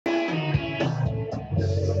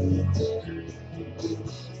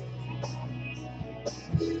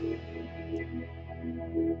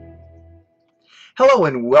Hello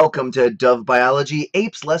and welcome to Dove Biology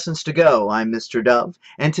APES Lessons to Go. I'm Mr. Dove,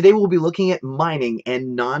 and today we'll be looking at mining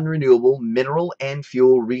and non-renewable mineral and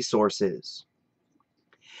fuel resources.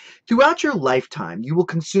 Throughout your lifetime, you will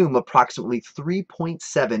consume approximately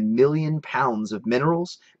 3.7 million pounds of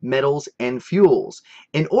minerals, metals, and fuels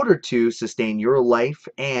in order to sustain your life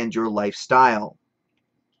and your lifestyle.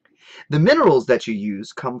 The minerals that you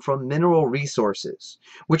use come from mineral resources,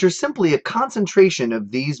 which are simply a concentration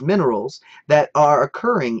of these minerals that are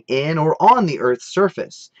occurring in or on the Earth's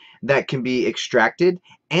surface that can be extracted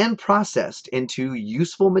and processed into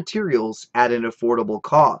useful materials at an affordable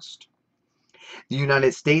cost. The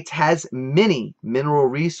United States has many mineral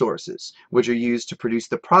resources which are used to produce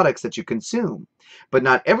the products that you consume, but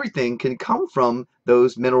not everything can come from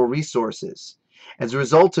those mineral resources. As a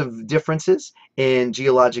result of differences in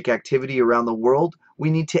geologic activity around the world, we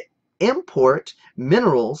need to import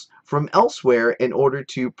minerals from elsewhere in order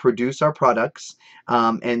to produce our products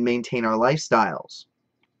and maintain our lifestyles.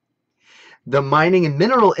 The mining and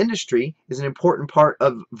mineral industry is an important part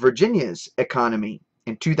of Virginia's economy.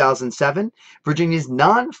 In 2007, Virginia's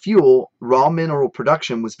non-fuel raw mineral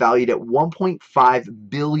production was valued at $1.5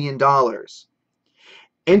 billion.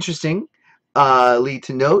 Interestingly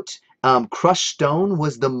to note, crushed stone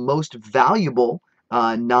was the most valuable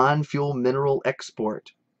non-fuel mineral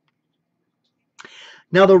export.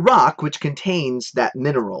 Now the rock which contains that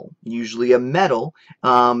mineral, usually a metal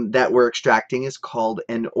that we're extracting, is called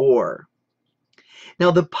an ore. Now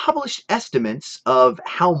the published estimates of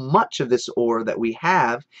how much of this ore that we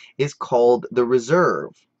have is called the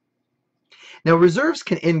reserve. Now reserves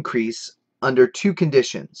can increase under two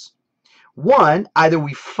conditions. One, either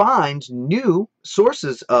we find new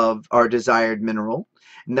sources of our desired mineral,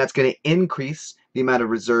 and that's going to increase the amount of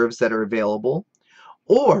reserves that are available,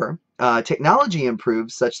 or technology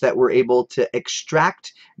improves such that we're able to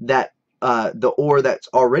extract that the ore that's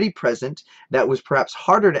already present that was perhaps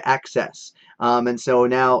harder to access. And so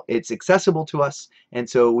now it's accessible to us, and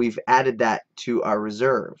so we've added that to our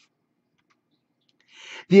reserve.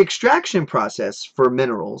 The extraction process for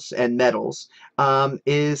minerals and metals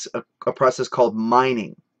is a process called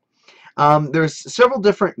mining. There's several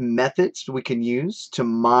different methods we can use to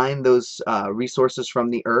mine those resources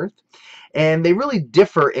from the earth, and they really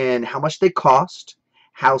differ in how much they cost,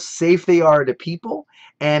 how safe they are to people,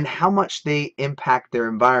 and how much they impact their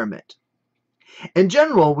environment. In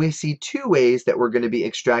general, we see two ways that we're going to be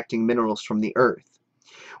extracting minerals from the earth.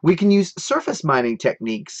 We can use surface mining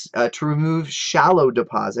techniques to remove shallow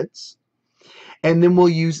deposits, and then we'll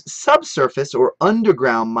use subsurface or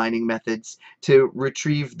underground mining methods to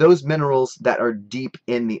retrieve those minerals that are deep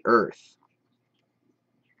in the earth.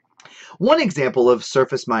 One example of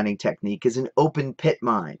surface mining technique is an open pit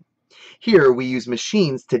mine. Here we use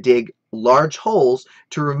machines to dig large holes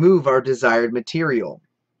to remove our desired material.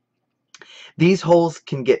 These holes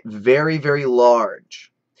can get very, very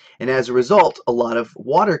large, and as a result, a lot of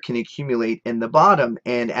water can accumulate in the bottom,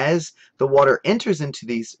 and as the water enters into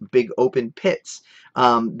these big open pits,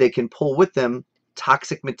 they can pull with them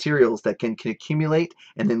toxic materials that can accumulate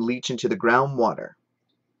and then leach into the groundwater.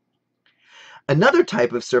 Another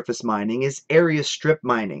type of surface mining is area strip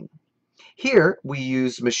mining. Here we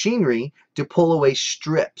use machinery to pull away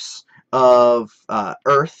strips of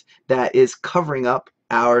earth that is covering up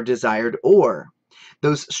our desired ore.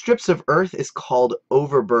 Those strips of earth is called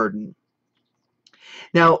overburden.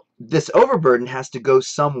 Now this overburden has to go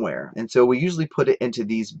somewhere, and so we usually put it into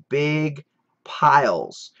these big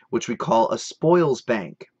piles, which we call a spoils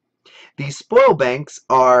bank. These spoil banks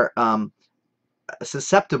are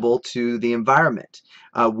susceptible to the environment.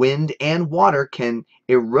 Wind and water can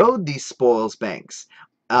erode these spoils banks,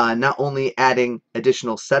 not only adding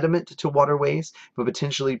additional sediment to waterways, but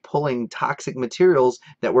potentially pulling toxic materials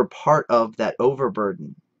that were part of that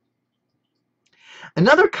overburden.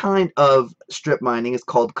 Another kind of strip mining is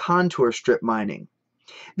called contour strip mining.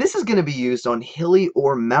 This is going to be used on hilly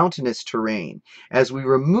or mountainous terrain. As we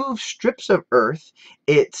remove strips of earth,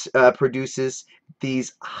 it produces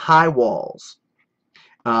these high walls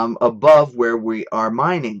above where we are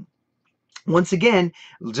mining. Once again,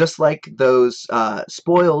 just like those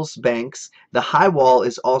spoils banks, the high wall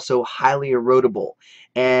is also highly erodible,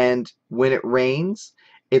 and when it rains,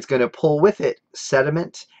 it's going to pull with it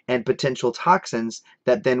sediment and potential toxins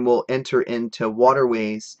that then will enter into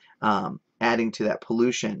waterways, adding to that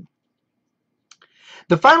pollution.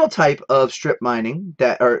 The final type of strip mining,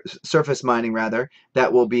 or surface mining rather,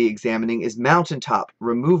 that we'll be examining is mountaintop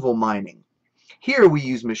removal mining. Here we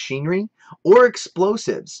use machinery or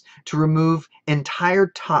explosives to remove entire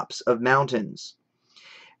tops of mountains.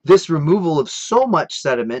 This removal of so much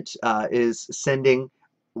sediment is sending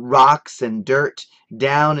rocks and dirt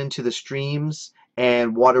down into the streams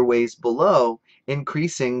and waterways below,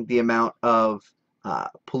 increasing the amount of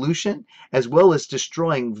pollution as well as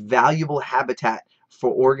destroying valuable habitat for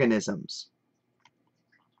organisms.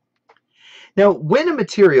 Now, when a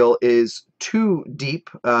material is too deep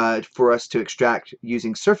for us to extract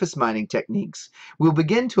using surface mining techniques, we'll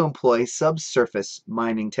begin to employ subsurface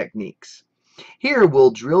mining techniques. Here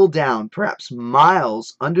we'll drill down perhaps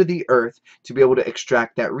miles under the earth to be able to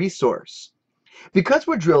extract that resource. Because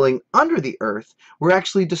we're drilling under the earth, we're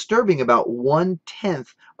actually disturbing about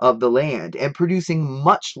 1/10 of the land and producing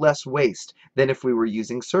much less waste than if we were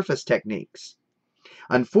using surface techniques.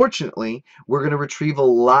 Unfortunately, we're going to retrieve a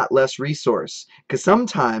lot less resource because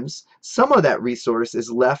sometimes some of that resource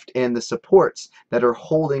is left in the supports that are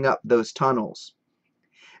holding up those tunnels.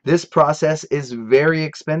 This process is very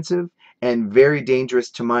expensive and very dangerous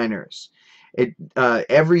to miners.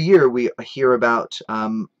 Every year we hear about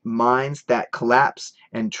mines that collapse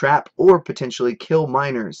and trap or potentially kill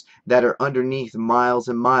miners that are underneath miles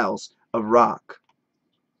and miles of rock.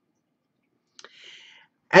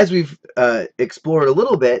 As we've explored a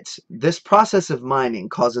little bit, this process of mining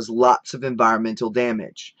causes lots of environmental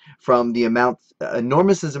damage, from the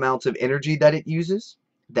enormous amounts of energy that it uses,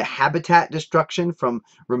 the habitat destruction from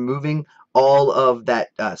removing all of that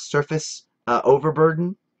surface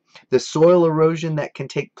overburden, the soil erosion that can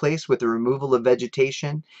take place with the removal of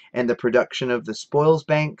vegetation and the production of the spoils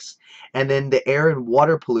banks, and then the air and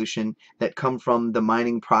water pollution that come from the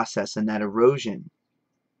mining process and that erosion.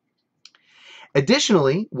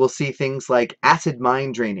 Additionally, we'll see things like acid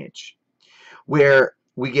mine drainage, where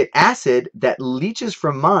we get acid that leaches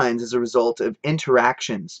from mines as a result of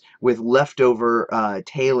interactions with leftover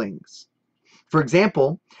tailings. For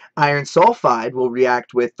example, iron sulfide will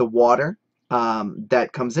react with the water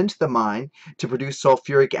that comes into the mine to produce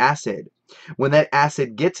sulfuric acid. When that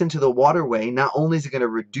acid gets into the waterway, not only is it going to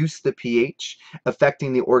reduce the pH,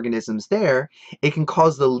 affecting the organisms there, it can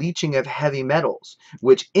cause the leaching of heavy metals,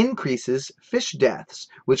 which increases fish deaths,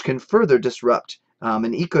 which can further disrupt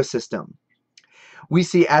an ecosystem. We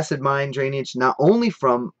see acid mine drainage not only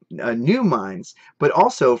from new mines, but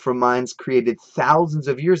also from mines created thousands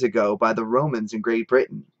of years ago by the Romans in Great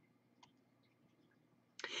Britain.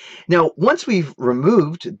 Now, once we've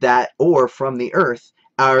removed that ore from the earth,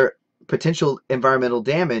 our potential environmental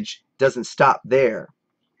damage doesn't stop there.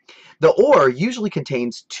 The ore usually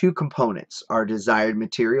contains two components, our desired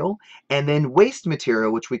material and then waste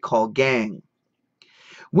material, which we call gangue.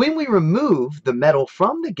 When we remove the metal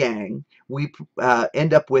from the gangue, we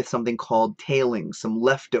end up with something called tailings, some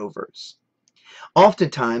leftovers.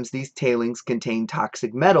 Oftentimes, these tailings contain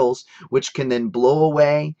toxic metals, which can then blow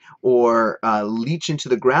away or leach into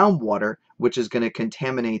the groundwater, which is going to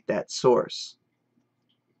contaminate that source.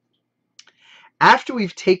 After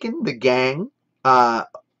we've taken the gangue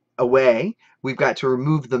away, we've got to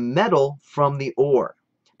remove the metal from the ore.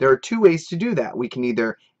 There are two ways to do that. We can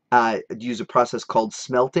either use a process called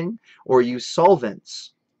smelting or use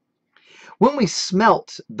solvents. When we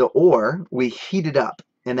smelt the ore, we heat it up,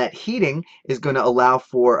 and that heating is going to allow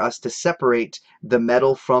for us to separate the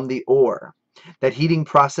metal from the ore. That heating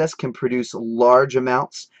process can produce large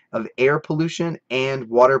amounts of air pollution and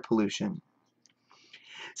water pollution.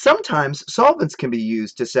 Sometimes solvents can be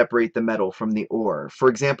used to separate the metal from the ore. For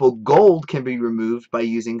example, gold can be removed by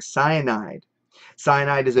using cyanide.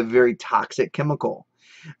 Cyanide is a very toxic chemical.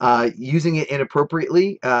 Using it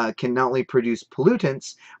inappropriately can not only produce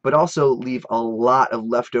pollutants, but also leave a lot of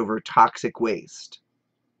leftover toxic waste.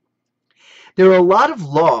 There are a lot of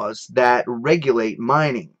laws that regulate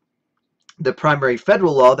mining. The primary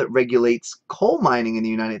federal law that regulates coal mining in the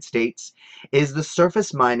United States is the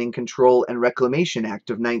Surface Mining Control and Reclamation Act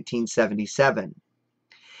of 1977.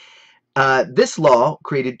 This law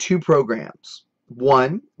created two programs.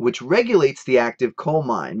 One, which regulates the active coal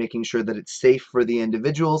mine, making sure that it's safe for the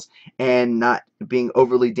individuals and not being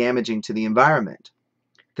overly damaging to the environment.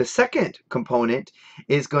 The second component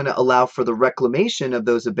is going to allow for the reclamation of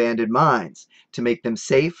those abandoned mines to make them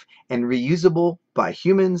safe and reusable by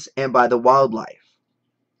humans and by the wildlife.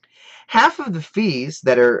 Half of the fees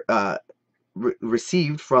that are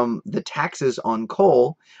received from the taxes on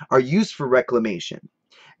coal are used for reclamation.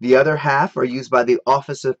 The other half are used by the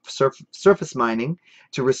Office of Surface Mining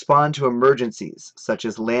to respond to emergencies such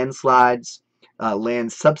as landslides,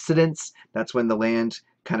 land subsidence, that's when the land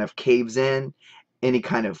kind of caves in, any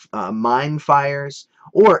kind of mine fires,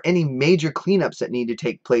 or any major cleanups that need to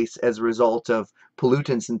take place as a result of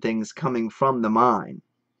pollutants and things coming from the mine.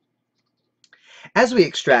 As we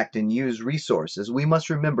extract and use resources, we must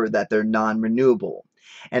remember that they're non-renewable,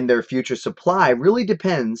 and their future supply really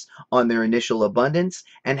depends on their initial abundance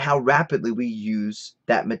and how rapidly we use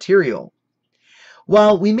that material.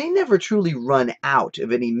 While we may never truly run out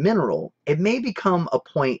of any mineral, it may become a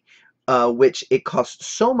point which it costs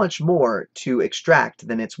so much more to extract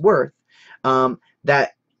than it's worth,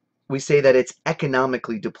 that we say that it's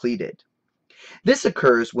economically depleted. This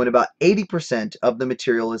occurs when about 80% of the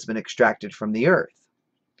material has been extracted from the earth.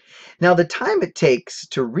 Now, the time it takes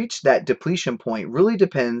to reach that depletion point really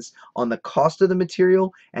depends on the cost of the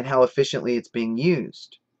material and how efficiently it's being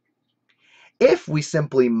used. If we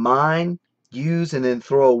simply mine, use, and then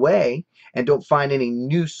throw away and don't find any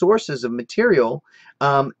new sources of material,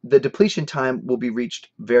 the depletion time will be reached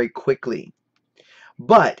very quickly.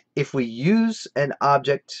 But if we use an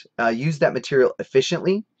object, use that material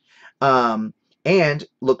efficiently, um, and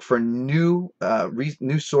look for new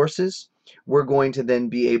sources, we're going to then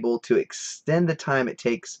be able to extend the time it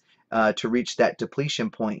takes to reach that depletion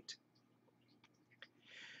point.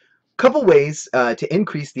 Couple ways to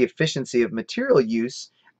increase the efficiency of material use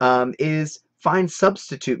is find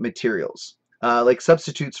substitute materials, like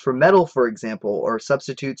substitutes for metal, for example, or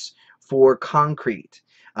substitutes for concrete.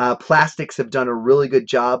 Plastics have done a really good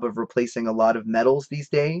job of replacing a lot of metals these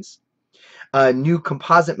days. New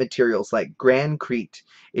composite materials like granite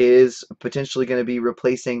is potentially going to be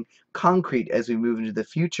replacing concrete as we move into the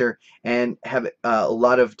future and have a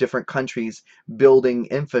lot of different countries building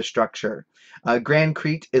infrastructure.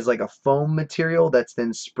 Granite is like a foam material that's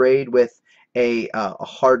then sprayed with a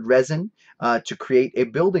hard resin to create a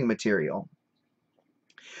building material.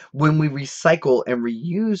 When we recycle and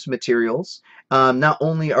reuse materials, not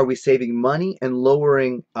only are we saving money and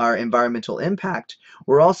lowering our environmental impact,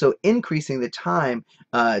 we're also increasing the time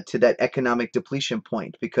to that economic depletion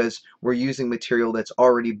point because we're using material that's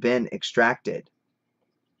already been extracted.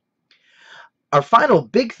 Our final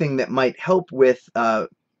big thing that might help with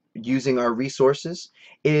using our resources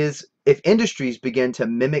is if industries begin to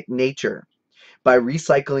mimic nature by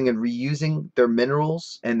recycling and reusing their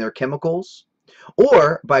minerals and their chemicals,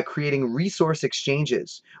 or by creating resource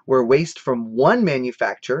exchanges where waste from one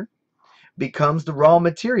manufacturer becomes the raw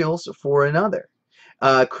materials for another,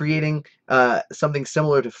 creating something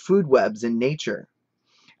similar to food webs in nature.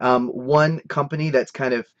 One company that's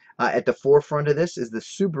kind of at the forefront of this is the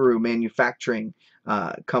Subaru manufacturing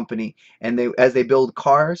company, and as they build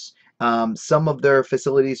cars, some of their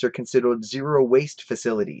facilities are considered zero waste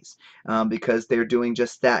facilities because they're doing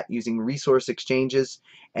just that, using resource exchanges,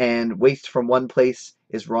 and waste from one place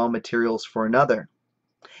is raw materials for another.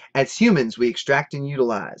 As humans, we extract and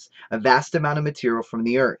utilize a vast amount of material from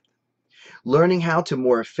the earth. Learning how to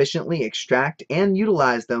more efficiently extract and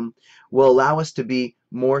utilize them will allow us to be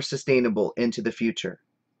more sustainable into the future.